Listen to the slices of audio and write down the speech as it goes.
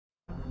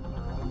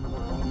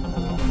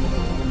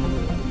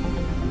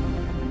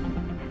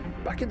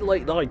Back in the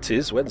late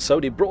 90s, when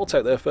Sony brought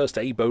out their first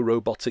Aibo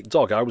robotic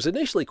dog, I was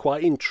initially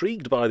quite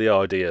intrigued by the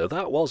idea.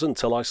 That was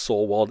until I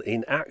saw one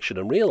in action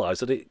and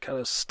realised that it kind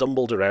of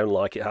stumbled around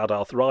like it had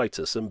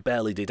arthritis and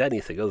barely did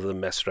anything other than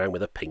mess around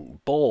with a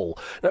pink ball.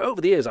 Now,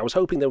 over the years, I was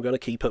hoping they were going to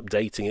keep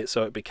updating it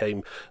so it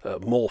became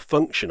more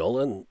functional,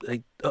 and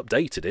they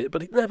updated it,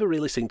 but it never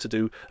really seemed to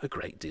do a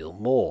great deal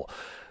more.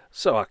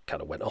 So I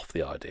kind of went off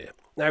the idea.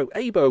 Now,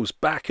 Aibo's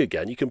back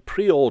again. You can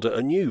pre-order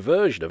a new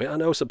version of it. I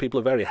know some people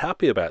are very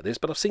happy about this,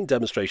 but I've seen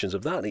demonstrations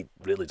of that, and it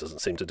really doesn't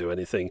seem to do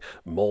anything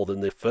more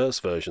than the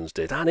first versions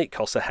did, and it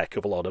costs a heck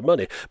of a lot of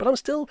money. But I'm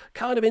still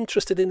kind of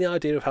interested in the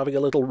idea of having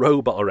a little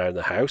robot around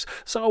the house,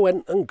 so I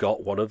went and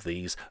got one of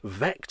these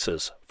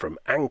Vectors from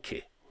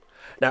Anki.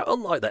 Now,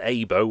 unlike the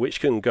Aibo, which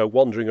can go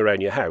wandering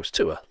around your house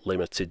to a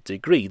limited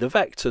degree, the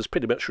Vector's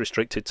pretty much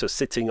restricted to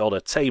sitting on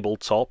a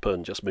tabletop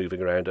and just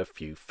moving around a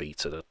few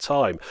feet at a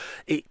time.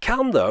 It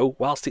can, though,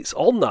 whilst it's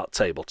on that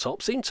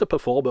tabletop, seem to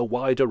perform a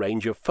wider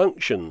range of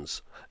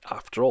functions.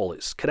 After all,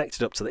 it's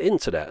connected up to the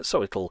internet,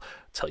 so it'll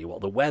tell you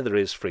what the weather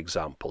is, for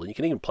example, and you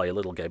can even play a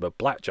little game of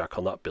blackjack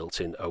on that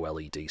built-in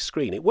OLED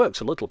screen. It works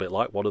a little bit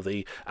like one of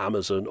the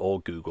Amazon or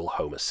Google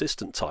Home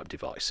Assistant type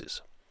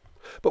devices.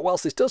 But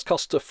whilst this does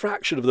cost a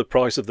fraction of the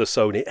price of the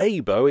Sony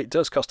Aibo, it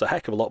does cost a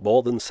heck of a lot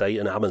more than, say,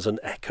 an Amazon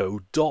Echo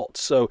Dot.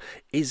 So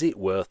is it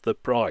worth the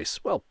price?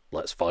 Well,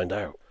 let's find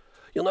out.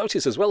 You'll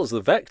notice, as well as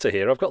the Vector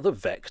here, I've got the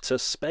Vector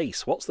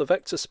Space. What's the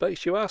Vector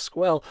Space, you ask?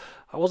 Well,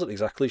 I wasn't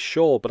exactly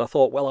sure, but I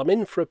thought, well, I'm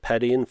in for a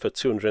penny in for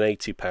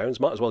 £280.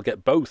 Might as well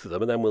get both of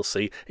them, and then we'll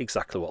see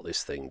exactly what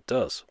this thing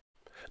does.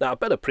 Now, I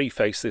better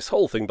preface this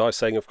whole thing by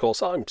saying, of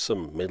course, I'm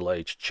some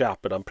middle-aged chap,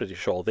 but I'm pretty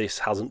sure this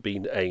hasn't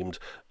been aimed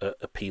at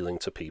appealing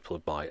to people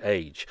of my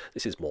age.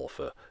 This is more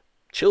for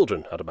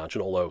children, I'd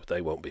imagine, although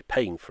they won't be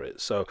paying for it.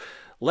 So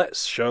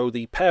let's show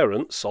the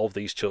parents of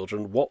these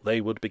children what they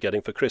would be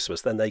getting for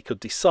Christmas. Then they could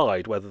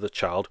decide whether the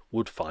child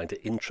would find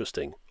it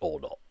interesting or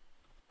not.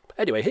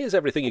 Anyway, here's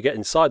everything you get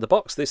inside the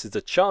box. This is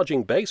the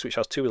charging base, which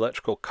has two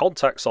electrical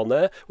contacts on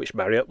there, which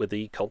marry up with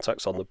the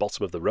contacts on the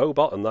bottom of the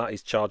robot, and that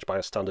is charged by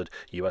a standard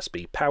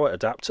USB power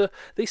adapter.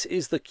 This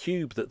is the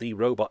cube that the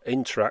robot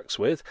interacts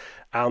with,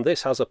 and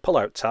this has a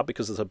pull-out tab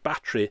because there's a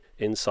battery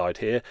inside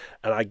here,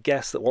 and I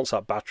guess that once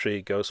that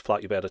battery goes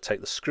flat, you'll be able to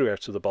take the screw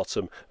out of the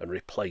bottom and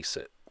replace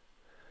it.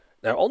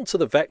 Now, onto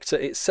the Vector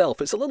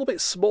itself. It's a little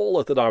bit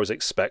smaller than I was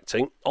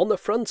expecting. On the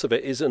front of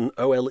it is an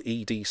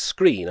OLED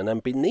screen, and then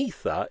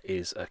beneath that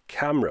is a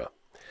camera.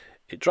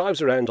 It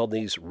drives around on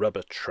these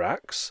rubber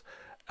tracks,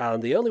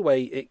 and the only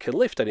way it can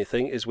lift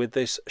anything is with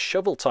this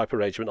shovel type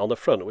arrangement on the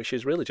front, which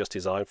is really just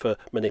designed for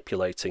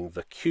manipulating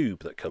the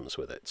cube that comes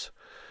with it.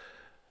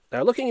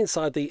 Now, looking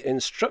inside the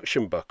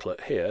instruction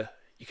booklet here,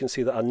 you can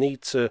see that I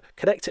need to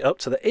connect it up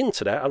to the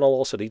internet, and I'll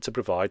also need to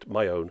provide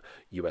my own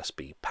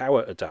USB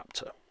power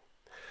adapter.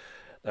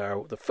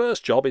 Now, the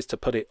first job is to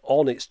put it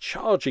on its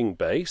charging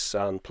base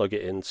and plug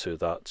it into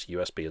that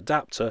USB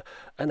adapter,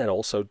 and then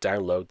also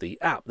download the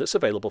app that's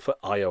available for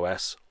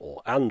iOS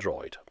or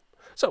Android.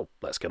 So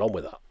let's get on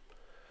with that.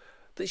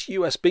 This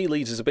USB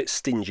lead is a bit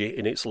stingy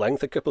in its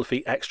length. A couple of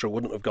feet extra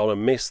wouldn't have gone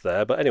amiss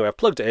there. But anyway, I've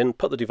plugged it in,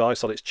 put the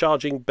device on its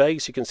charging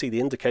base. You can see the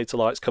indicator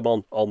lights come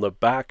on the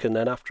back, and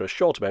then after a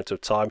short amount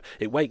of time,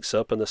 it wakes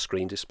up and the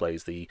screen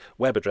displays the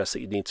web address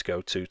that you need to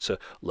go to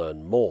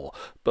learn more.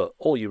 But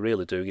all you're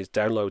really doing is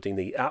downloading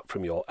the app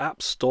from your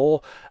app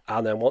store,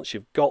 and then once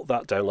you've got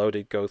that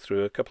downloaded, go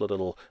through a couple of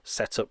little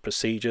setup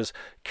procedures,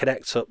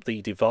 connect up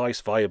the device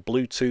via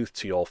Bluetooth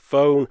to your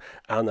phone,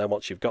 and then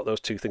once you've got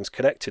those two things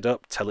connected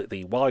up, tell it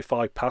the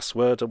Wi-Fi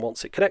password, and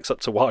once it connects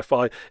up to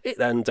Wi-Fi, it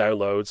then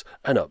downloads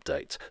an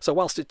update. So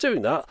whilst it's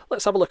doing that,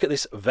 let's have a look at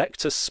this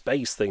Vector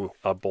Space thing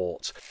I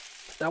bought.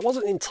 Now, I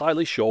wasn't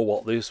entirely sure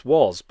what this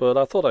was, but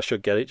I thought I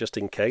should get it just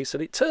in case,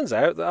 and it turns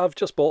out that I've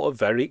just bought a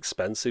very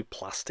expensive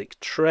plastic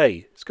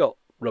tray. It's got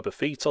rubber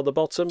feet on the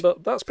bottom,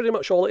 but that's pretty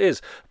much all it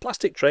is. A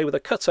plastic tray with a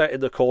cutout in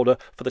the corner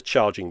for the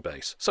charging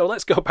base. So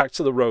let's go back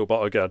to the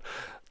robot again.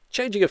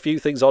 Changing a few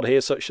things on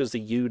here, such as the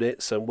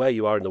units and where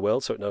you are in the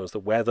world, so it knows the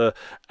weather,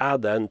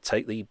 and then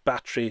take the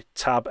battery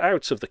tab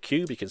out of the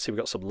cube. You can see we've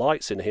got some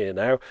lights in here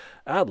now,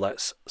 and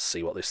let's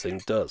see what this thing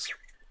does.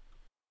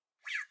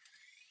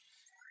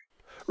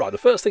 Right, the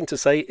first thing to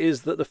say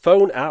is that the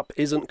phone app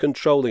isn't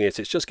controlling it.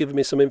 It's just giving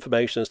me some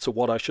information as to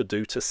what I should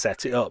do to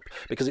set it up,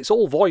 because it's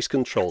all voice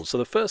controlled. So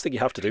the first thing you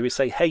have to do is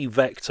say, "Hey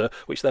Vector,"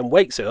 which then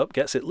wakes it up,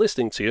 gets it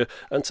listening to you,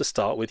 and to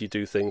start with, you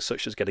do things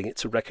such as getting it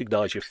to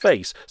recognise your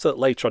face, so that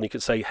later on you can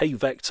say, "Hey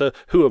Vector,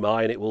 who am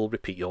I?" and it will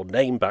repeat your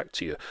name back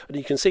to you. And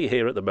you can see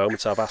here at the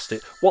moment I've asked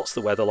it, "What's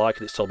the weather like?"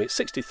 and it's told me it's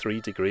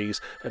 63 degrees,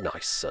 a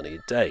nice sunny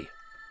day.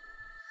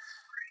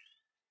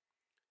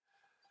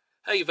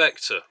 Hey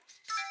Vector,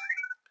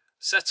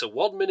 set a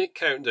 1-minute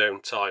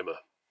countdown timer.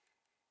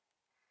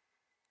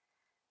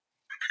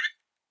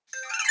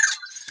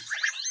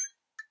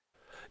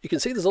 You can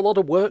see there's a lot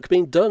of work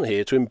being done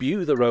here to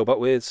imbue the robot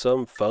with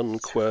some fun,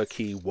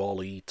 quirky,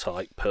 Wall-E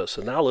type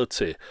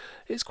personality.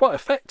 It's quite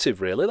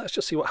effective, really. Let's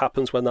just see what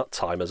happens when that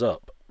timer's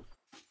up.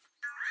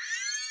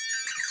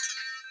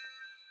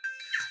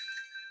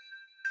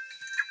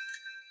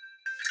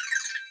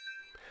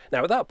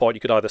 Now at that point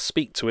you could either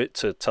speak to it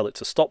to tell it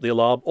to stop the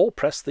alarm, or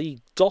press the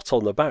dot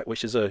on the back,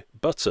 which is a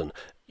button.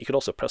 You could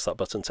also press that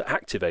button to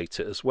activate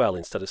it as well,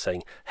 instead of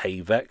saying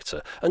 "Hey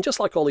Vector." And just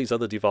like all these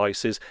other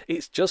devices,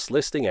 it's just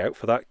listening out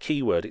for that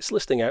keyword. It's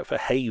listening out for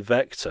 "Hey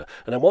Vector."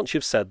 And then once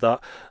you've said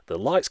that, the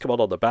lights come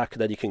on the back,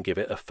 and then you can give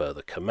it a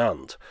further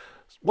command.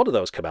 One of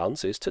those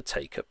commands is to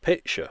take a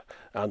picture,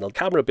 and the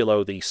camera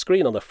below the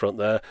screen on the front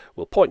there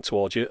will point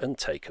towards you and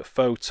take a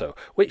photo,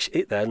 which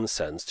it then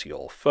sends to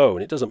your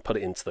phone. It doesn't put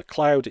it into the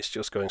cloud, it's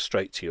just going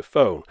straight to your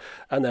phone.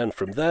 And then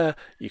from there,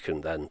 you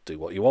can then do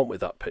what you want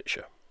with that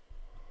picture.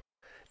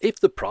 If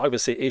the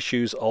privacy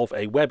issues of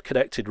a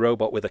web-connected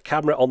robot with a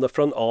camera on the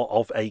front are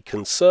of a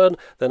concern,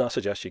 then I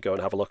suggest you go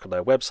and have a look on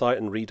their website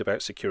and read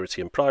about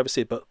security and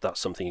privacy, but that's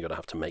something you're going to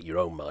have to make your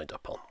own mind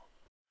up on.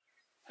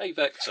 Hey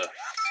Vector,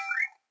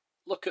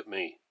 look at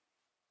me.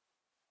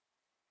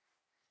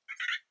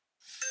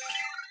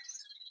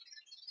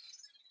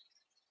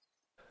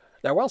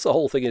 Now, whilst the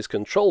whole thing is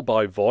controlled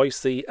by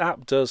voice, the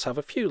app does have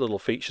a few little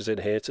features in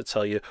here to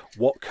tell you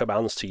what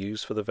commands to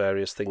use for the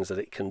various things that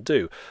it can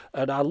do.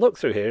 And I looked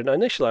through here, and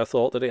initially I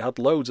thought that it had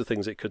loads of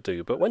things it could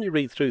do, but when you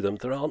read through them,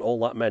 there aren't all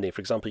that many. For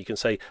example, you can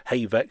say,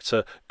 "Hey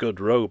Vector, good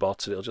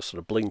robot," and it'll just sort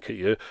of blink at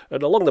you.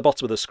 And along the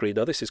bottom of the screen,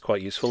 now this is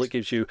quite useful, it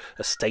gives you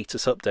a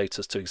status update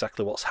as to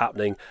exactly what's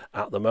happening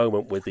at the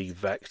moment with the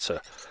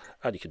Vector.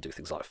 And you can do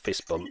things like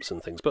fist bumps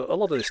and things, but a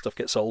lot of this stuff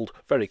gets old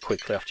very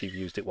quickly after you've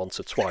used it once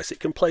or twice. It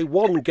can play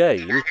one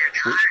game,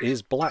 which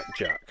is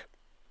blackjack.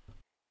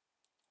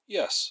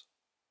 Yes.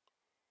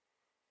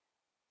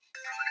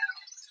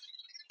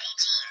 18.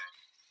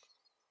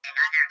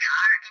 Another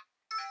card.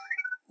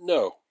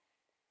 No.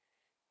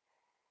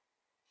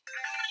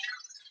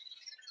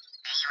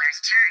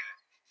 Dealer's turn.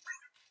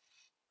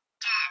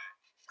 10.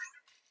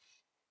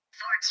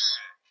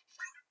 14.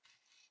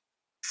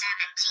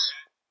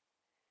 17.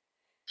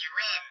 You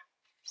win.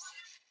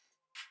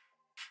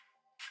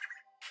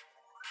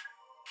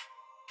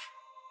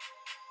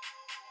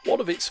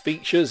 One of its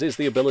features is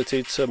the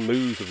ability to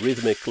move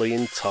rhythmically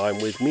in time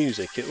with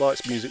music. It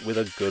likes music with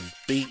a good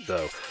beat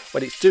though.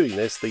 When it's doing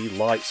this, the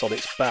lights on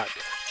its back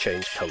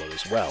change colour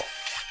as well.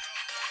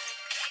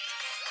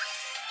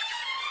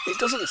 It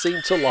doesn't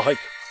seem to like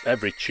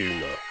every tune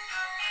though.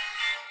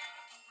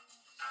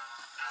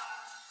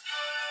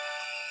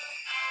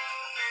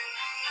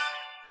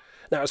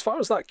 Now, as far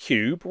as that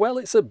cube, well,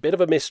 it's a bit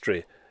of a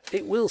mystery.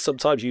 It will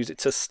sometimes use it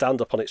to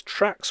stand up on its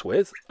tracks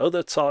with,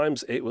 other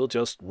times it will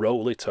just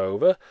roll it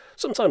over,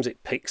 sometimes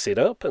it picks it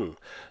up, and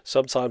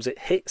sometimes it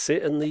hits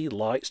it and the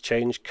lights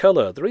change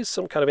colour. There is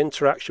some kind of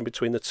interaction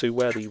between the two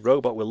where the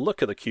robot will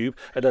look at the cube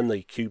and then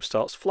the cube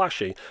starts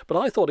flashing, but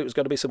I thought it was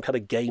going to be some kind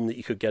of game that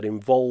you could get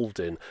involved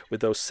in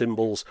with those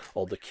symbols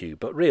on the cube,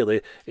 but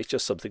really it's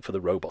just something for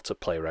the robot to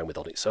play around with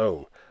on its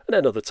own, and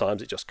then other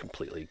times it just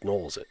completely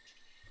ignores it.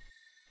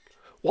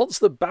 Once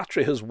the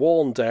battery has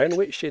worn down,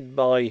 which in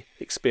my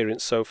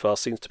experience so far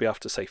seems to be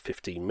after say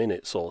 15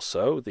 minutes or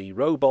so, the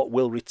robot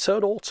will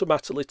return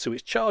automatically to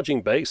its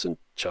charging base and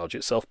charge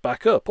itself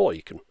back up, or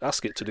you can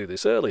ask it to do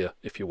this earlier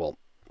if you want.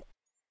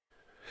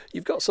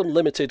 You've got some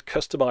limited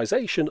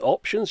customization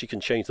options. You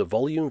can change the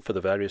volume for the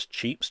various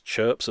cheeps,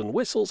 chirps and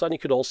whistles, and you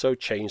can also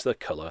change the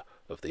colour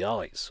of the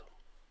eyes.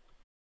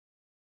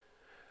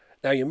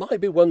 Now, you might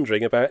be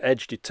wondering about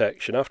edge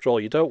detection. After all,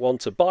 you don't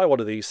want to buy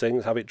one of these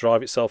things, have it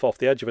drive itself off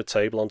the edge of a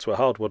table onto a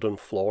hard wooden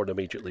floor and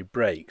immediately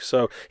break.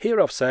 So here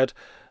I've said,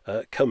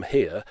 come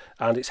here,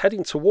 and it's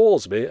heading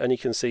towards me, and you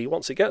can see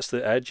once it gets to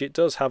the edge, it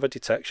does have a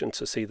detection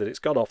to see that it's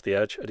gone off the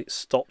edge, and it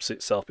stops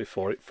itself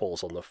before it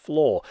falls on the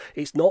floor.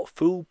 It's not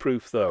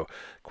foolproof though.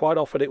 Quite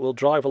often it will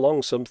drive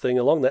along something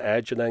along the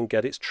edge and then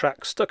get its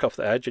track stuck off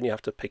the edge, and you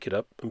have to pick it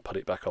up and put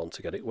it back on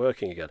to get it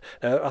working again.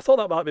 Now, I thought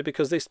that might be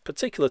because this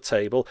particular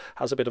table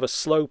has a bit of a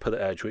slope at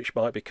the edge, which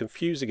might be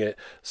confusing it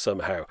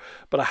somehow.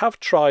 But I have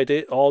tried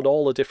it on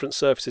all the different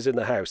surfaces in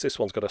the house. This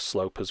one's got a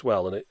slope as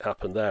well, and it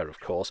happened there,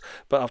 of course.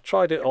 But I've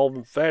tried it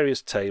on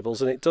various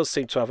tables, and it does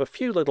seem to have a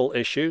few little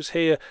issues.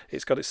 Here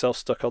it's got itself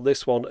stuck on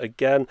this one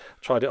again.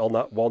 Tried it on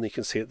that one, you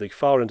can see at the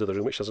far end of the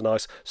room, which has a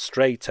nice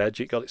straight edge.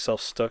 It got itself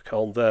stuck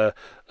on there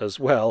as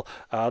well,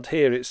 and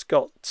here it's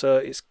got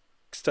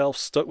itself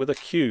stuck with a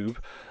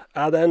cube.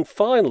 And then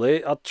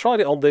finally, I tried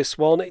it on this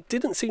one. It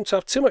didn't seem to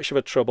have too much of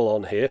a trouble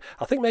on here.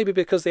 I think maybe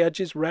because the edge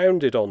is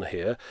rounded on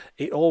here,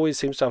 it always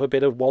seems to have a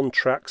bit of one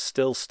track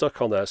still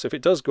stuck on there. So if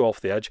it does go off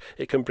the edge,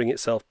 it can bring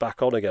itself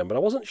back on again. But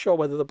I wasn't sure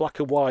whether the black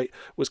and white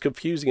was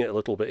confusing it a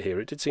little bit here.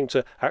 It did seem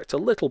to act a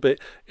little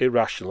bit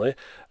irrationally.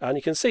 And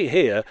you can see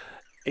here,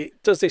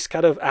 it does this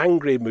kind of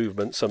angry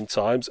movement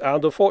sometimes,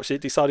 and unfortunately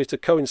it decided to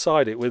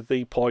coincide it with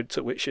the point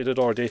at which it had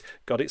already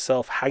got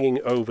itself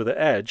hanging over the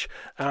edge,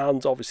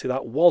 and obviously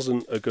that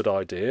wasn't a good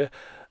idea,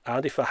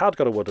 and if I had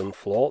got a wooden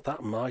floor,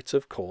 that might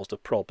have caused a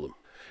problem.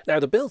 Now,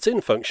 the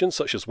built-in functions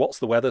such as what's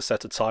the weather,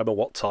 set a timer,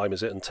 what time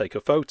is it, and take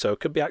a photo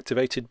can be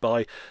activated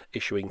by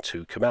issuing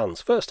two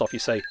commands. First off, you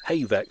say,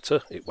 hey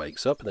Vector, it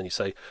wakes up, and then you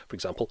say, for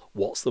example,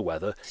 what's the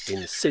weather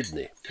in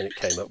Sydney? And it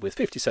came up with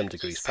 57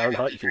 degrees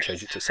Fahrenheit. You can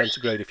change it to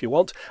centigrade if you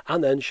want,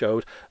 and then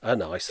showed a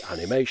nice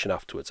animation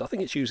afterwards. I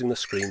think it's using the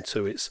screen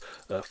to its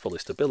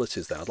fullest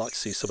abilities there. I'd like to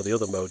see some of the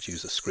other modes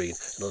use the screen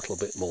in a little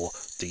bit more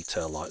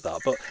detail like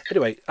that. But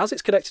anyway, as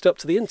it's connected up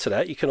to the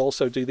internet, you can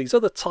also do these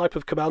other type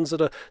of commands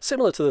that are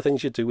similar to the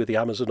things you do with the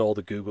Amazon or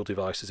the Google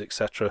devices,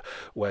 etc.,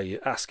 where you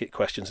ask it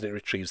questions and it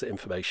retrieves the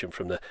information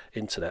from the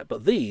internet.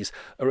 But these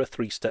are a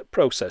three-step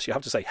process. You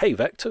have to say, hey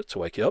Vector, to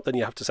wake you up, then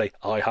you have to say,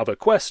 I have a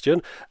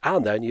question,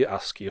 and then you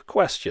ask your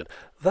question.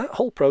 That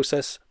whole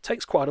process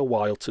takes quite a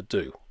while to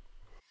do.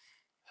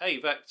 Hey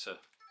Vector,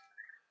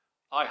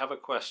 I have a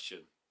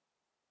question.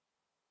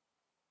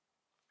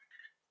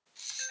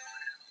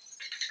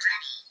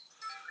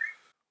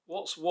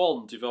 What's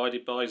 1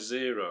 divided by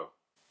 0?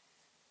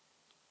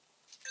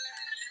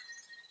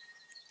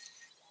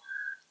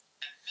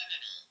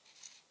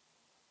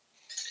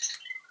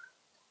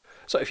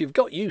 So if you've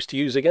got used to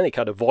using any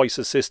kind of voice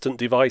assistant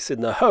device in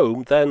the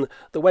home, then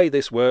the way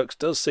this works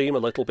does seem a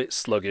little bit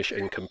sluggish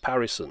in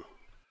comparison.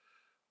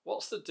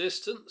 What's the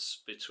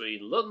distance between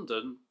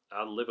London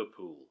and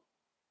Liverpool?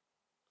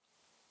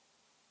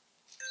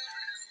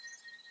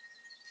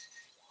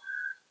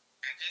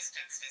 The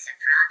distance is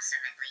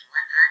approximately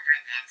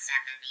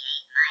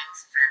 178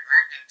 miles from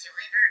London to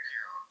Liverpool.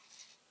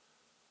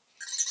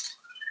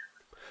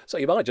 So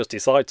you might just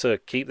decide to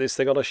keep this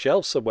thing on a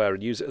shelf somewhere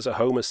and use it as a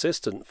home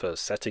assistant for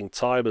setting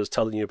timers,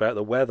 telling you about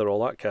the weather,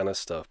 all that kind of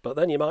stuff. But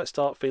then you might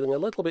start feeling a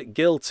little bit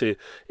guilty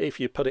if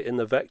you put it in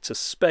the Vector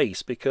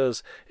space,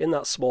 because in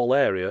that small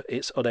area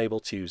it's unable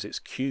to use its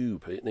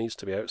cube. It needs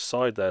to be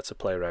outside there to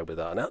play around with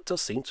that, and that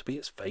does seem to be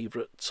its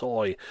favourite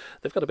toy.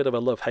 They've got a bit of a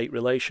love-hate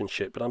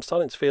relationship, but I'm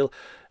starting to feel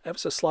ever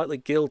so slightly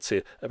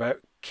guilty about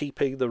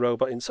keeping the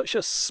robot in such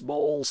a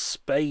small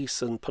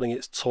space and putting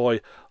its toy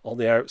on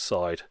the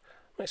outside.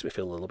 Makes me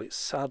feel a little bit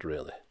sad,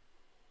 really.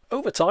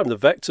 Over time, the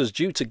Vector's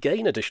due to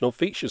gain additional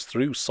features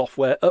through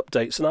software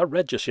updates, and I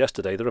read just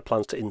yesterday there are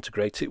plans to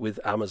integrate it with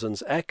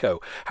Amazon's Echo.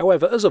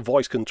 However, as a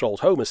voice-controlled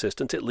home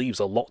assistant, it leaves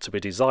a lot to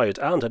be desired,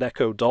 and an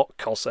Echo Dot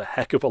costs a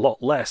heck of a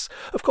lot less.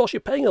 Of course,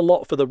 you're paying a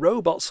lot for the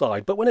robot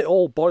side, but when it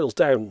all boils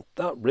down,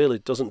 that really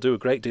doesn't do a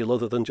great deal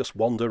other than just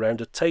wander around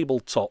a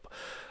tabletop.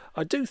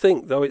 I do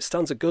think, though, it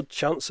stands a good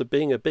chance of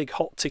being a big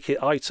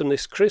hot-ticket item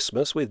this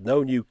Christmas. With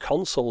no new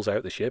consoles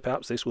out this year,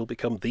 perhaps this will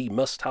become the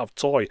must-have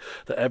toy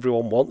that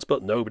everyone wants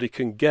but nobody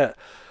can get.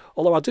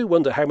 Although I do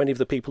wonder how many of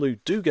the people who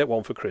do get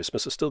one for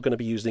Christmas are still going to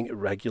be using it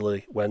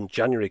regularly when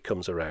January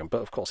comes around.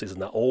 But of course, isn't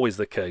that always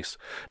the case?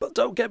 But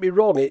don't get me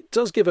wrong, it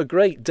does give a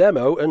great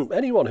demo, and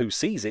anyone who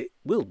sees it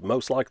will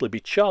most likely be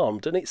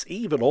charmed, and it's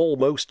even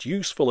almost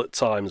useful at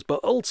times. But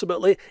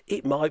ultimately,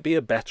 it might be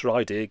a better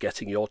idea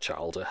getting your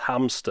child a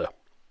hamster.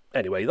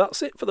 Anyway,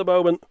 that's it for the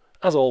moment.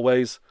 As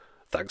always,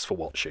 thanks for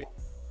watching.